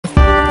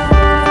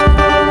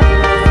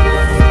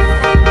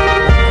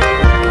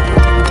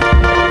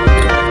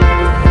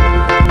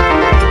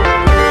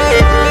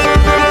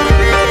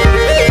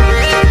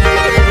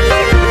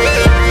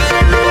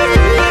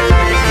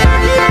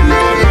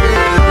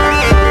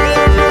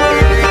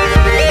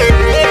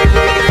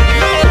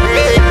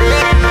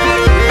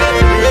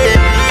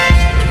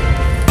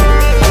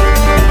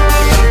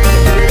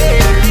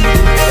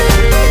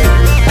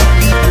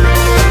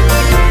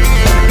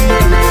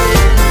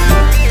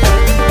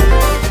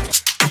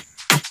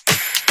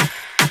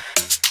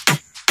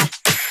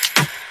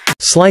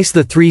Slice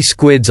the 3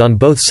 squids on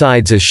both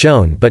sides as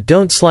shown, but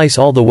don't slice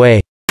all the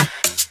way.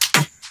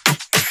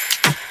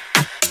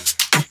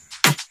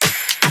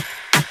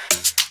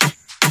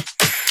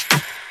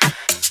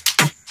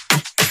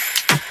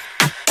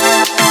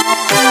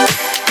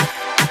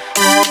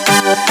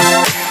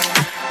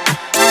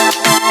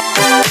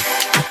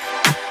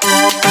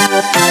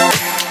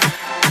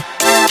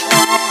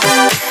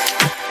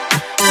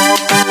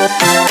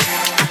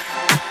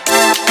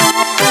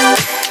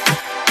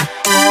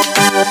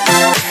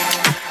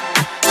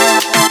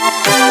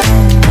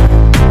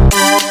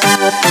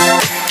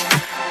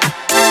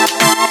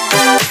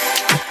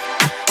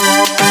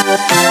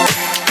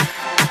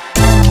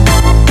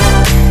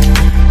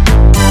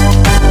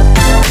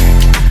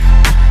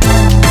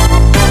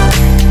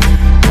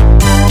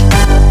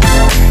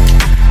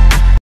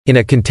 In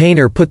a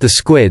container, put the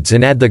squids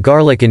and add the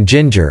garlic and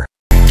ginger.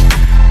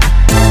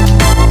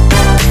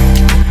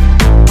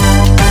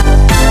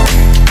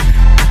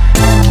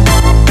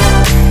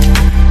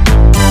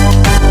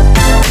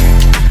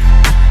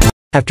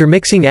 After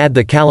mixing, add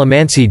the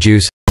calamansi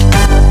juice.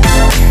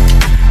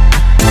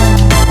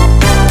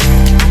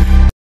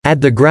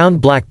 Add the ground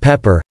black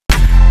pepper.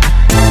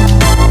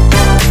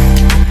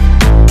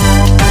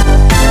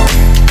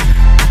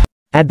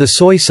 Add the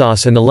soy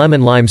sauce and the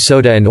lemon lime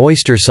soda and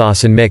oyster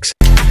sauce and mix.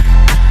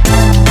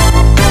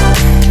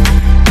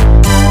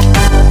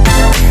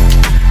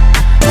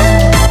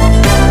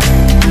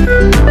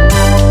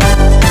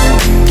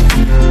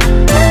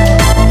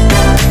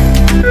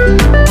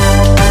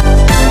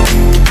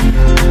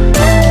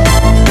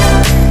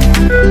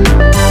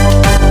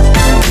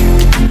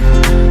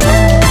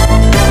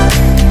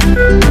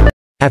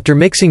 After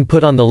mixing,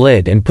 put on the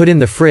lid and put in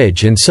the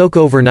fridge and soak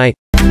overnight.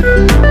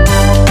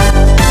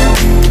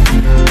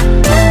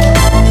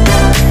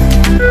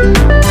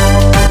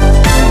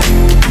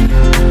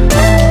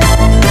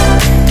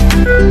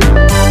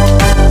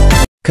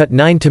 Cut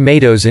 9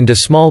 tomatoes into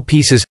small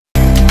pieces.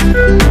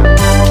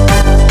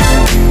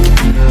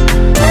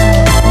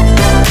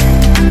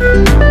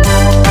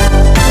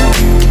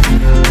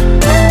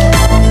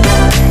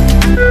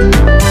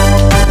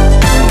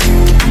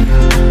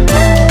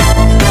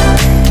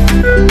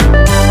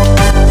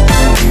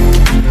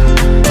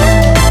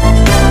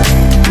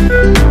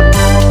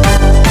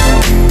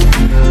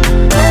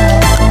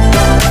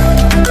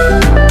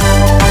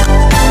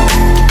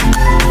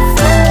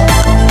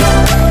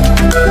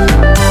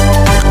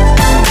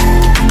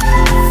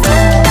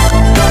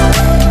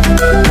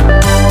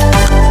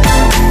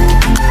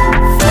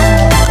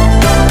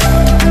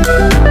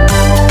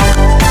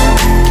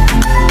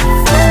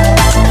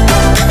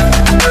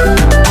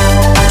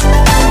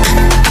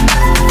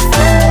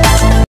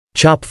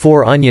 Chop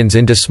 4 onions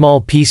into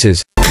small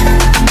pieces.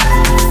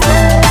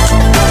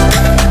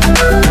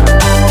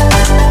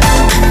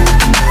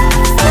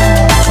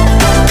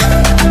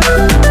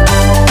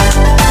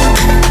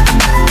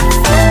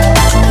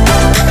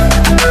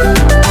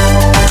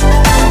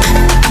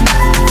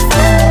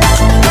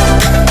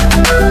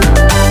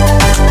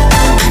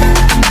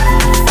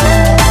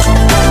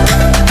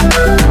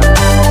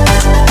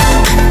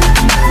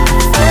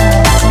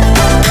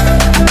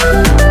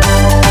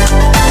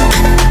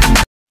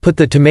 Put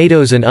the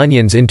tomatoes and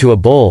onions into a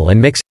bowl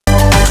and mix.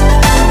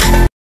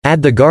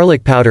 Add the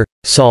garlic powder,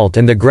 salt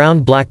and the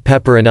ground black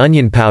pepper and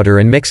onion powder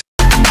and mix.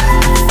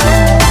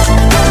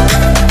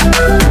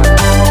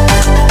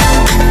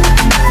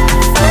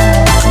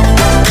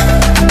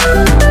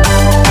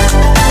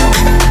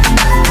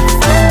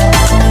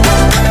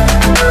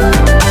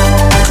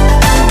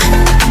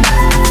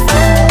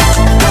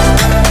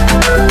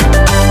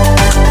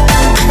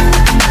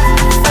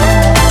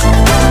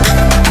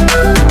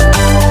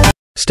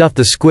 Stuff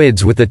the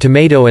squids with the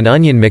tomato and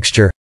onion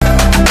mixture.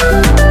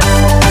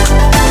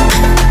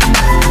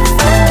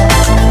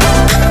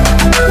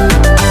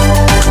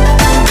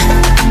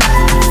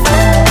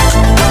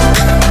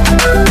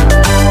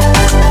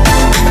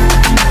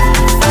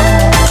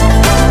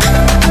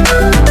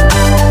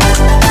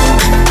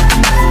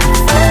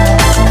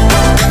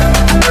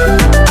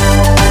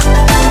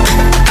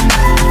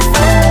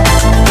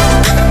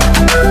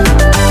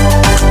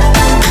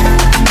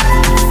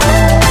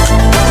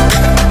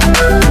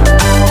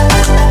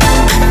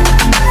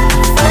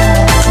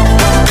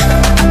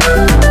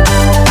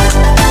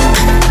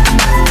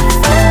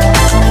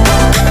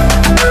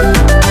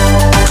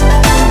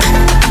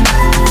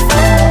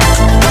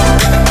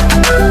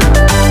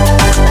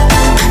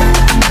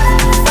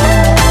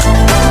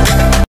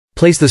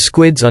 Place the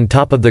squids on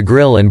top of the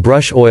grill and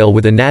brush oil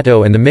with the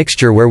natto and the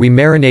mixture where we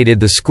marinated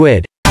the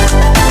squid.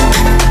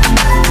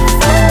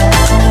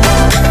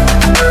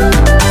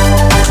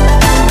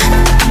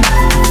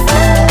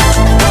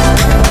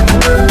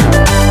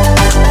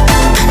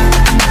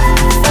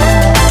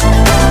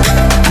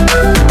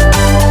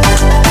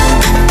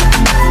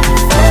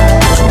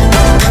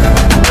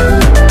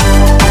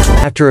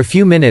 After a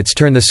few minutes,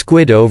 turn the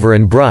squid over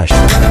and brush.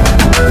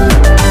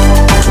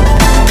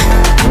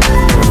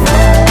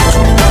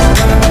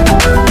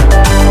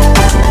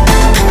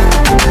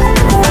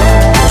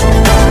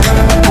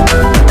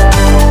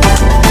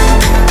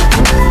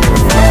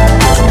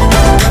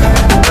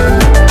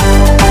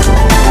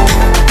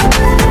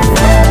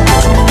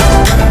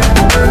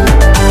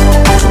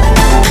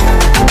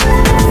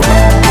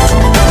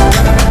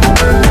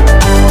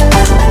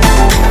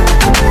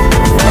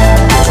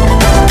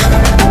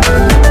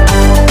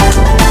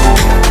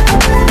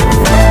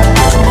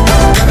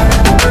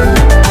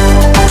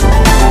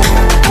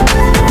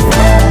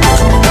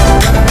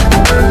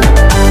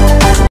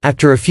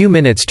 After a few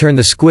minutes, turn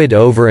the squid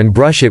over and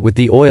brush it with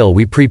the oil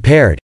we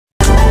prepared.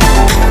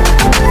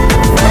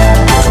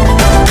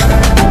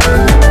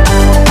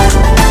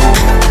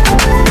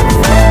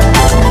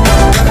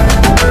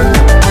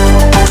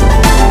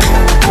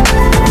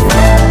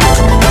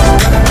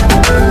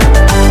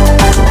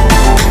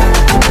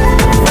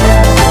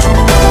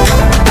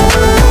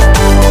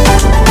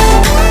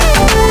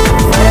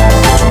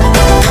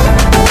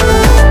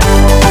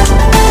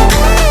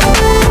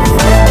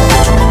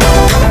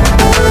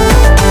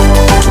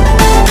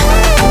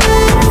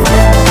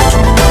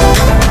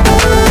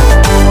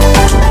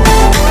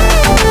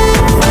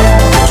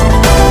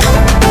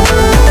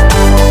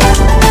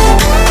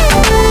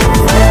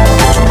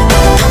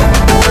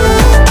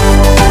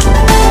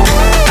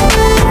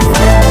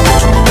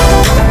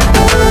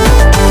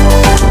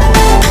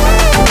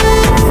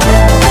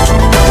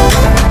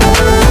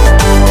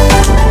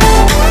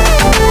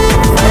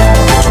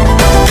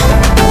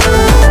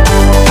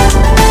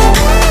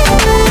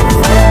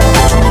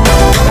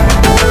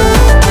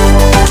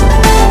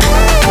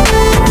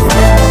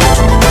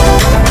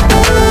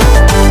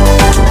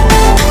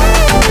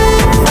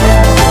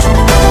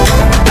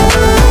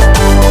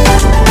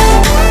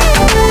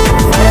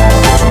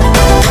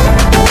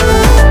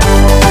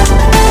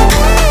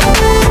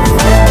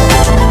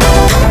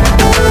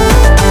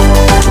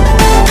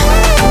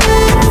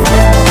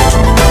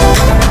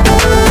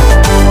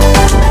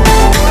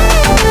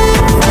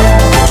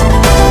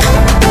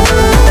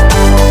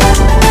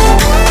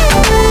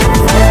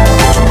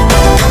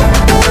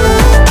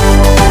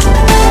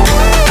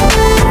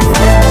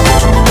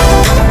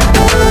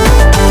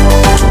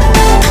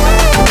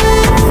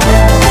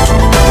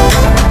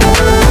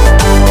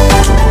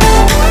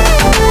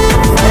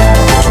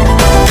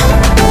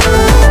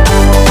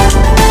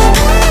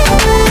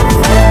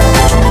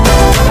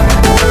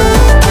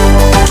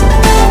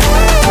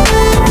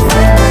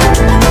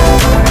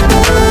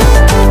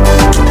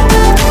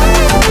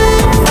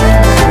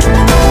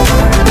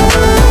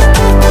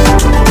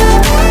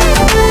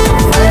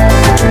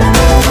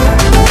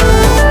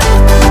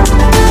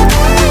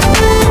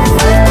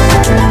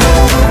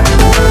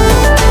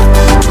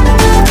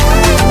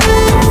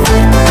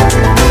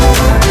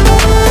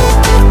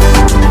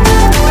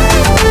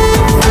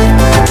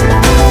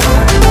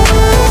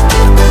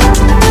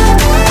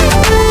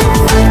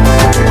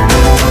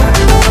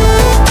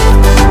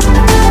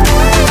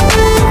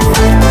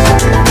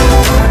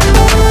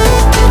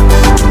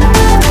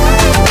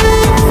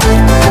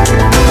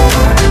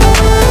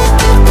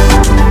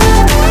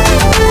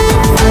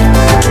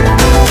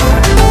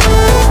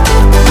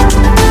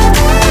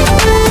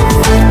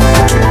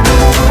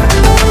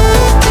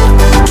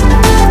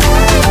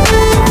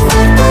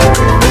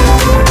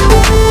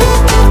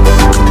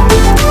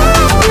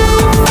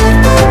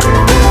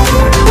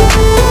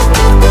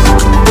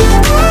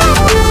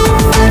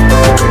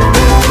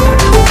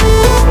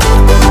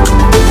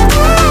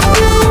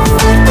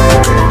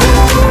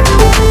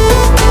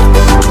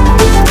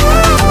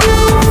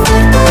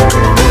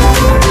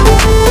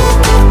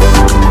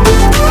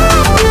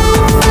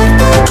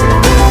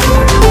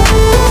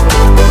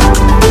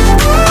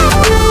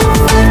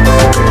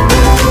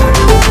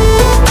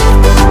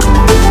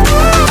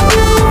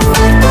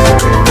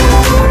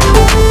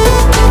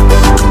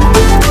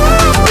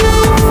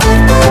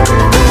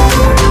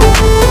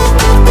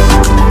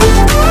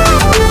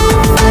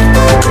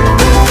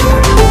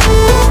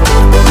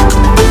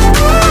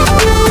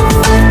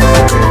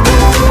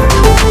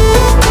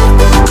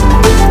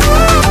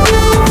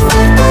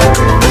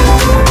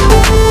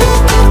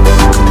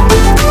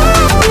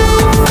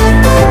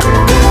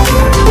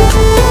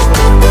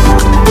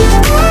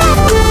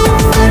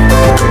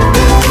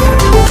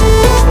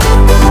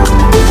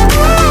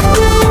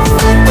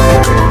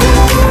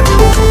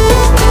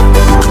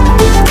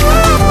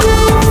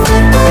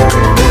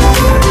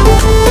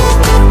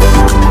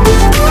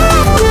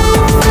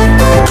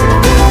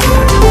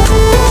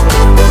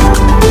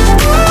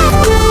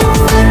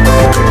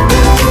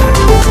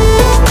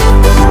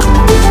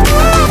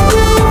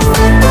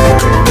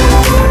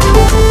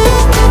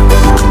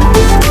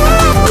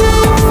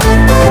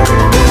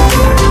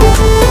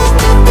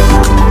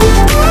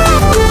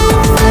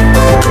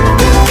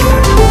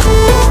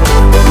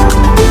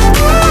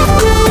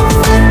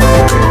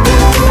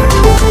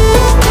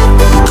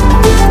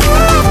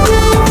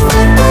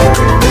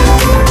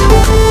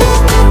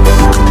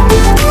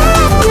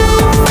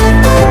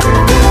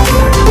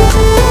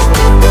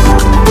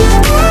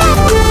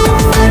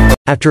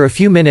 After a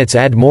few minutes,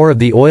 add more of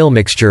the oil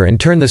mixture and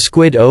turn the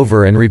squid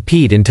over and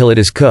repeat until it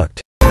is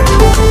cooked.